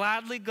man will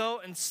gladly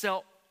go and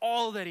sell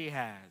all that he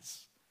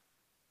has.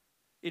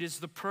 It is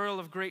the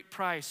pearl of great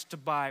price to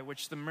buy,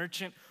 which the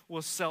merchant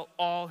will sell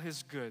all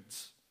his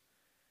goods.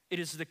 It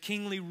is the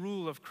kingly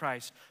rule of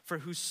Christ, for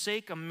whose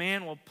sake a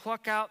man will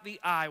pluck out the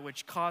eye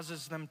which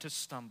causes them to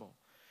stumble.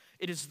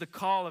 It is the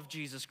call of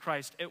Jesus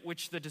Christ, at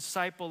which the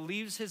disciple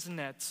leaves his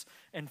nets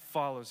and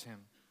follows him.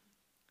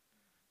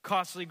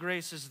 Costly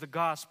grace is the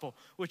gospel,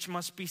 which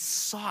must be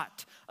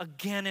sought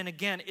again and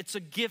again. It's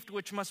a gift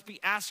which must be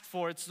asked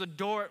for. It's the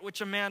door at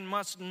which a man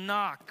must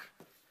knock.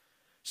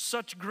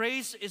 Such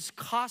grace is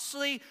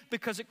costly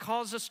because it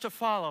calls us to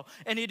follow.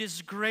 And it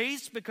is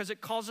grace because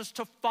it calls us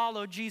to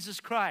follow Jesus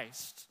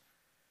Christ.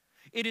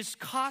 It is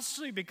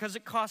costly because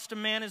it cost a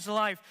man his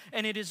life.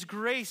 And it is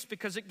grace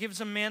because it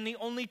gives a man the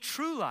only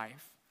true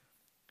life.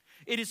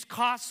 It is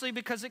costly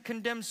because it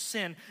condemns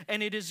sin,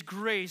 and it is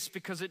grace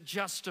because it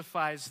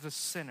justifies the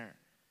sinner.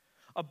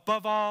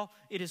 Above all,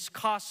 it is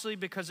costly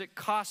because it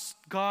cost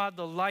God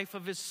the life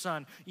of his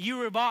Son. You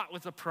were bought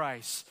with a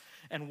price,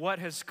 and what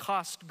has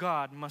cost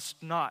God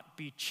must not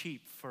be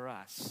cheap for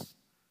us.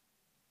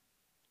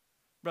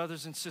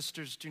 Brothers and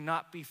sisters, do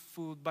not be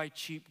fooled by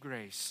cheap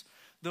grace.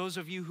 Those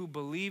of you who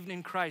believed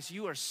in Christ,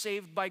 you are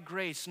saved by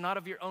grace, not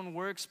of your own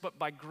works, but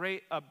by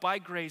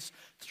grace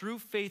through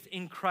faith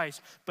in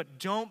Christ. But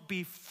don't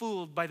be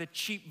fooled by the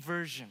cheap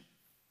version.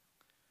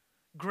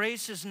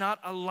 Grace is not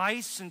a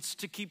license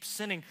to keep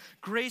sinning.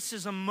 Grace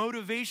is a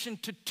motivation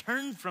to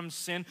turn from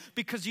sin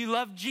because you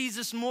love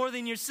Jesus more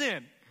than your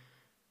sin.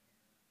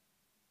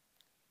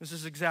 This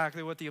is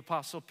exactly what the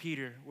Apostle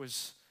Peter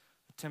was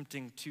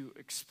attempting to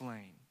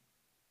explain.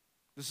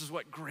 This is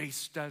what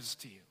grace does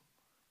to you.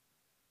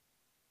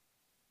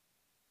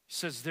 He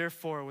says,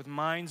 therefore, with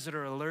minds that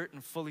are alert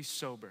and fully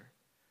sober,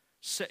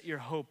 set your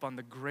hope on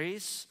the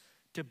grace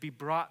to be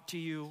brought to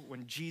you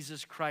when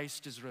Jesus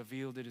Christ is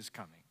revealed at his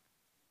coming.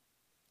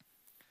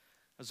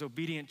 As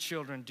obedient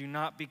children, do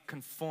not be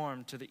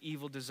conformed to the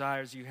evil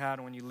desires you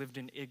had when you lived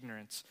in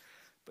ignorance.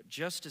 But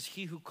just as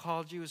he who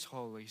called you is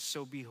holy,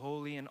 so be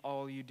holy in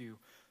all you do.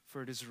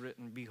 For it is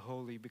written, be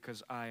holy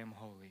because I am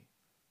holy.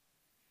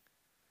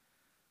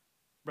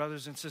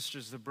 Brothers and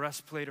sisters, the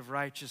breastplate of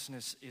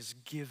righteousness is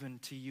given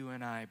to you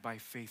and I by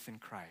faith in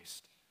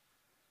Christ.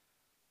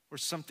 Or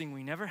something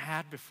we never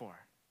had before.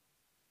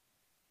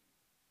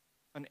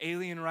 An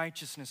alien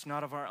righteousness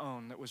not of our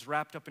own that was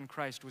wrapped up in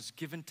Christ was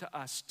given to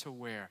us to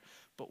wear.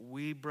 But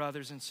we,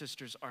 brothers and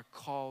sisters, are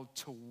called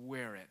to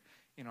wear it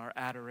in our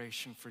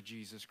adoration for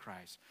Jesus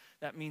Christ.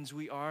 That means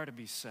we are to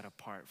be set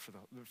apart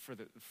for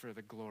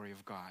the glory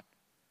of God.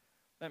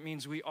 That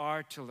means we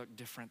are to look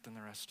different than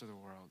the rest of the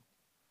world.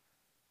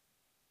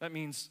 That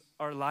means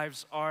our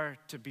lives are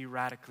to be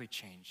radically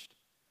changed.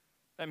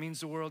 That means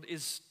the world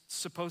is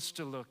supposed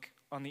to look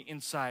on the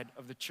inside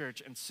of the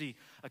church and see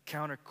a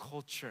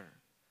counterculture,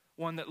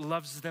 one that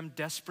loves them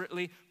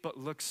desperately but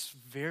looks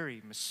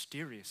very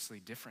mysteriously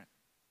different.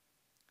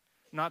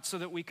 Not so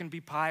that we can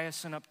be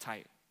pious and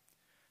uptight,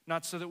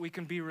 not so that we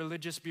can be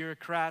religious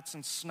bureaucrats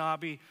and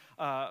snobby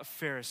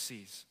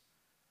Pharisees,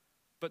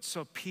 but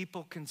so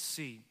people can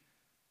see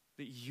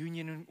that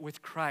union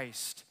with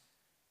Christ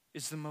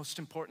is the most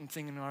important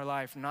thing in our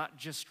life, not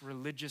just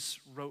religious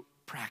rote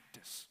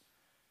practice.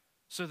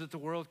 So that the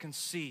world can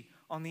see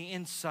on the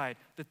inside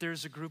that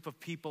there's a group of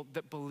people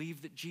that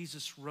believe that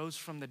Jesus rose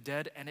from the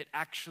dead and it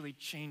actually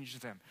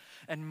changed them.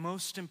 And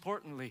most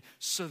importantly,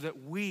 so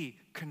that we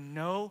can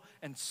know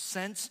and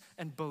sense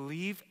and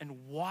believe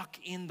and walk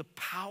in the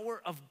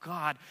power of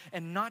God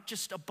and not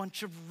just a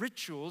bunch of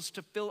rituals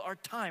to fill our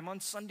time on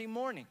Sunday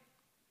morning.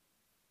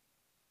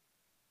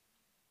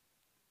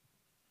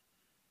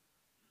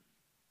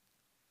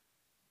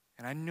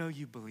 And I know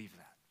you believe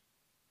that.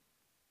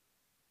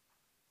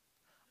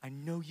 I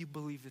know you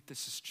believe that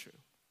this is true.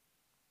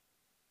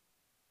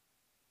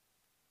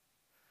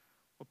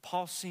 What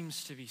Paul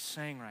seems to be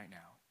saying right now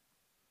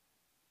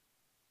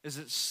is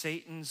that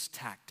Satan's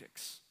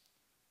tactics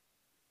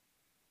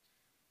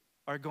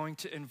are going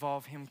to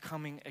involve him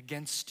coming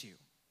against you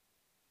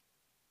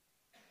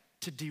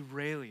to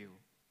derail you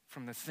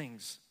from the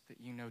things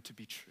that you know to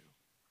be true.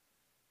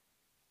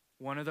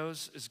 One of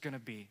those is going to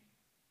be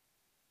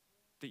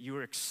that you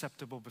are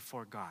acceptable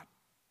before God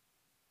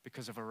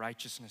because of a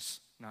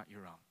righteousness not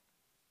your own.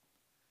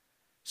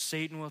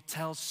 Satan will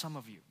tell some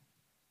of you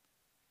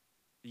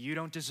that you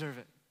don't deserve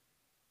it,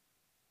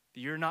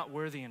 that you're not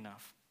worthy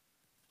enough,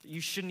 that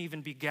you shouldn't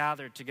even be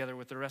gathered together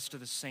with the rest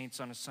of the saints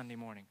on a Sunday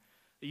morning,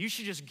 that you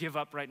should just give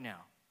up right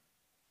now.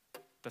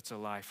 That's a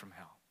lie from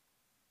hell.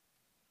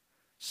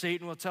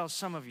 Satan will tell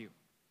some of you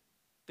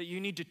that you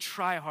need to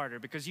try harder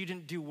because you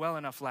didn't do well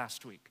enough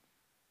last week.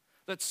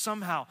 That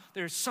somehow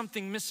there's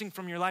something missing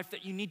from your life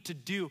that you need to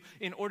do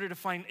in order to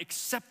find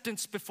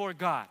acceptance before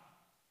God.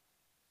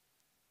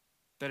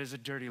 That is a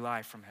dirty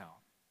lie from hell.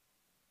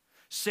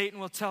 Satan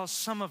will tell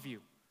some of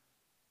you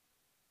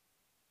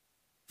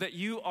that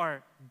you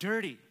are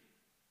dirty,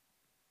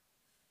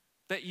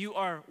 that you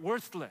are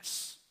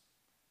worthless,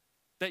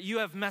 that you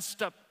have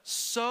messed up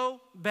so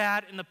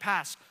bad in the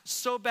past,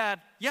 so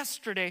bad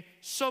yesterday,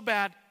 so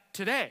bad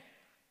today,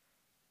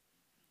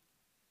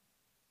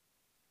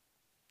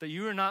 that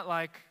you are not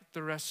like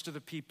the rest of the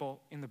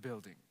people in the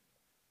building.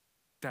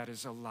 That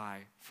is a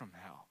lie from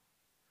hell.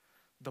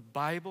 The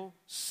Bible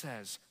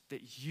says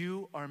that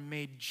you are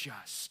made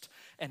just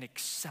and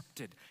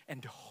accepted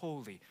and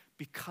holy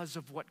because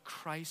of what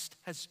Christ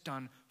has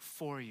done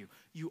for you.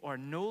 You are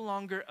no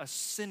longer a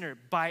sinner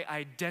by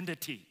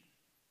identity.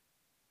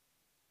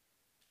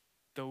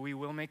 Though we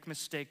will make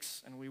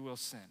mistakes and we will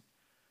sin,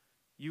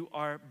 you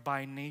are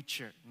by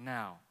nature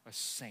now a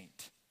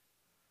saint,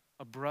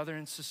 a brother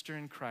and sister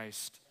in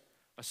Christ,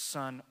 a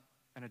son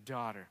and a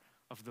daughter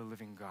of the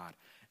living God.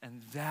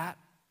 And that,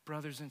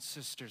 brothers and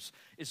sisters,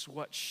 is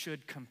what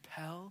should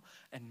compel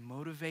and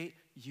motivate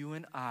you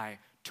and I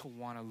to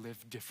want to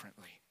live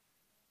differently.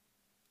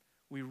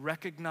 We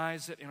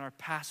recognize that in our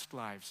past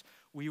lives,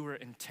 we were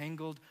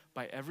entangled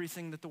by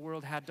everything that the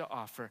world had to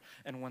offer.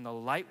 And when the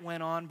light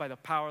went on by the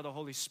power of the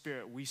Holy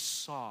Spirit, we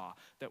saw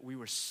that we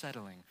were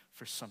settling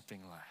for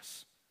something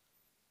less.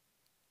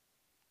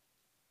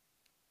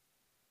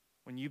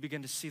 When you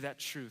begin to see that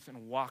truth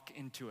and walk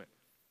into it,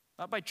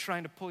 not by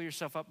trying to pull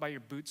yourself up by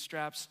your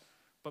bootstraps,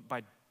 but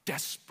by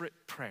desperate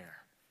prayer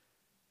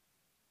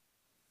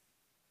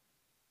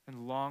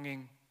and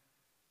longing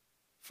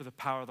for the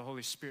power of the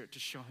Holy Spirit to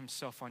show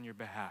himself on your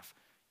behalf,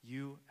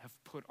 you have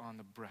put on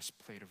the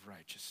breastplate of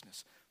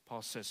righteousness.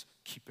 Paul says,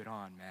 keep it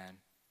on, man.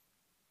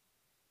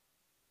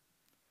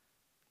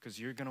 Because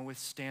you're going to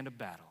withstand a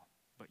battle,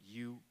 but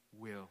you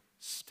will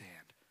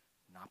stand.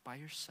 Not by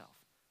yourself,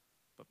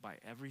 but by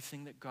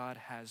everything that God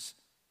has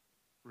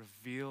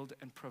revealed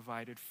and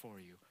provided for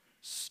you.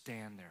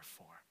 Stand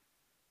therefore.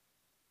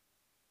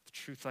 The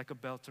truth like a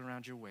belt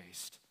around your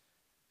waist,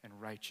 and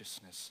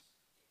righteousness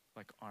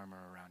like armor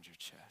around your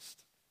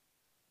chest.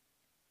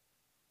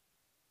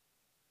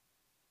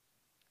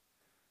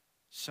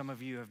 Some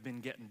of you have been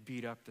getting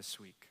beat up this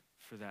week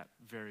for that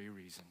very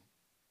reason.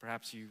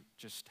 Perhaps you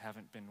just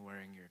haven't been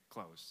wearing your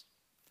clothes.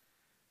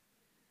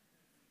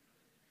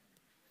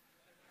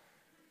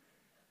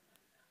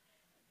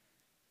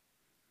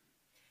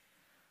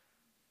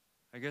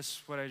 I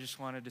guess what I just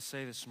wanted to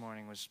say this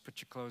morning was put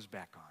your clothes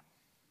back on.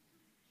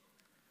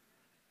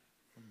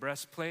 The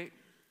breastplate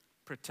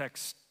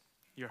protects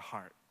your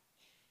heart.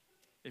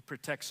 It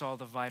protects all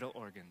the vital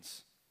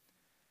organs.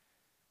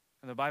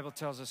 And the Bible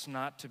tells us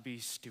not to be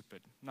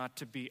stupid, not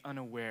to be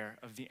unaware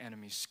of the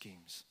enemy's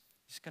schemes.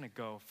 He's going to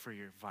go for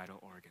your vital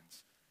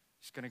organs.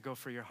 He's going to go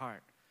for your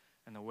heart.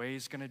 And the way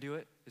he's going to do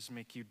it is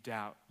make you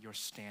doubt your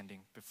standing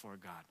before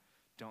God.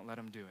 Don't let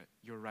him do it.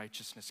 Your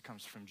righteousness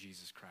comes from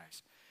Jesus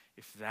Christ.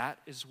 If that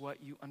is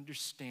what you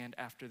understand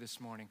after this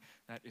morning,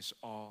 that is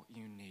all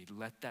you need.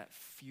 Let that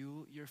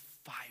fuel your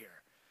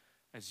fire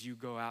as you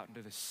go out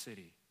into the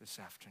city this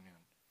afternoon.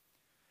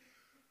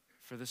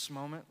 For this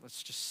moment,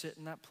 let's just sit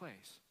in that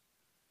place.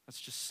 Let's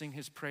just sing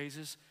his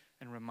praises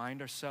and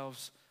remind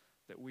ourselves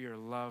that we are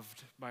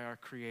loved by our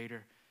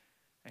Creator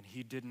and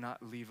he did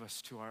not leave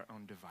us to our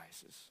own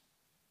devices.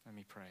 Let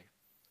me pray.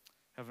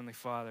 Heavenly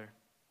Father,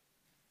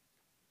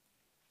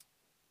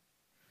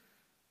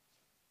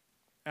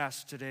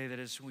 ask today that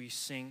as we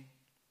sing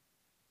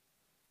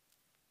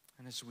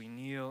and as we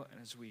kneel and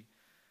as we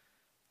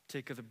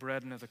take of the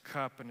bread and of the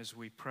cup and as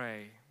we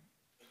pray,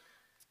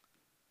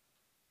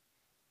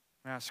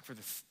 ask for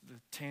the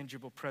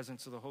tangible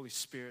presence of the Holy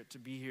Spirit to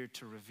be here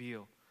to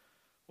reveal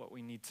what we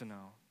need to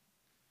know.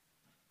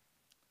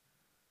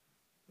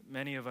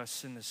 Many of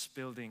us in this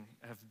building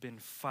have been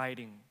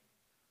fighting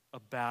a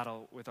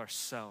battle with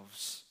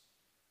ourselves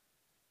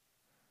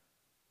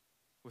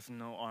with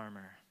no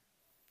armor.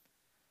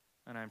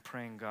 And I'm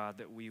praying, God,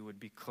 that we would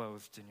be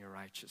clothed in your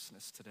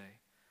righteousness today.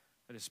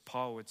 That as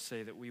Paul would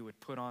say, that we would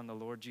put on the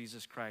Lord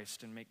Jesus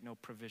Christ and make no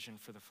provision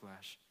for the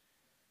flesh.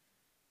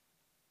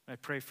 I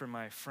pray for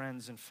my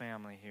friends and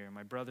family here,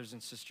 my brothers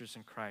and sisters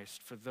in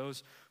Christ, for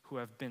those who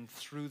have been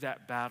through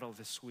that battle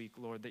this week,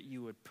 Lord, that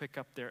you would pick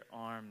up their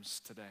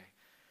arms today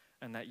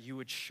and that you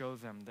would show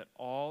them that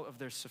all of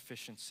their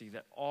sufficiency,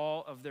 that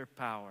all of their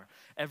power,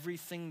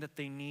 everything that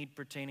they need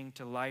pertaining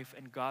to life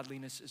and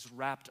godliness is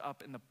wrapped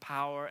up in the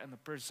power and the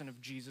person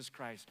of Jesus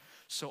Christ.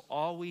 So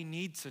all we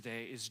need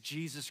today is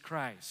Jesus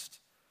Christ.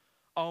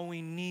 All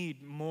we need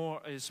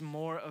is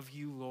more of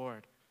you,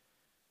 Lord.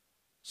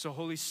 So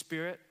Holy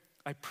Spirit,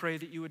 I pray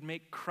that you would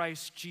make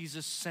Christ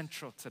Jesus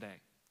central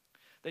today,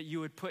 that you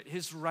would put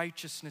his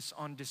righteousness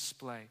on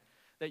display,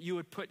 that you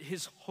would put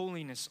his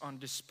holiness on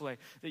display,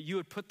 that you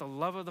would put the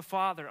love of the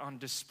Father on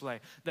display,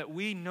 that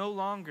we no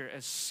longer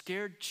as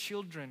scared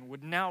children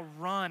would now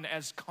run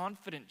as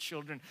confident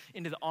children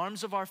into the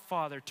arms of our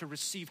Father to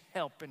receive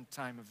help in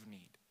time of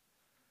need.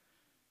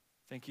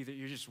 Thank you that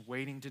you're just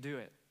waiting to do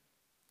it.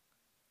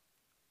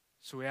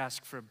 So we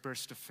ask for a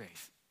burst of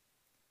faith,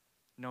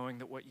 knowing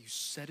that what you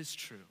said is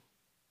true.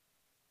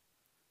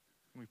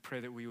 We pray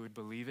that we would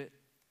believe it,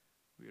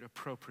 we would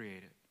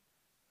appropriate it,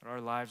 that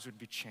our lives would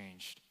be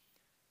changed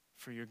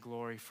for your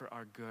glory, for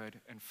our good,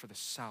 and for the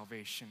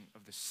salvation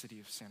of the city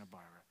of Santa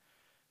Barbara.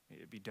 May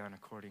it be done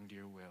according to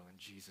your will. In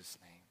Jesus'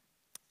 name,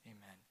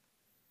 amen.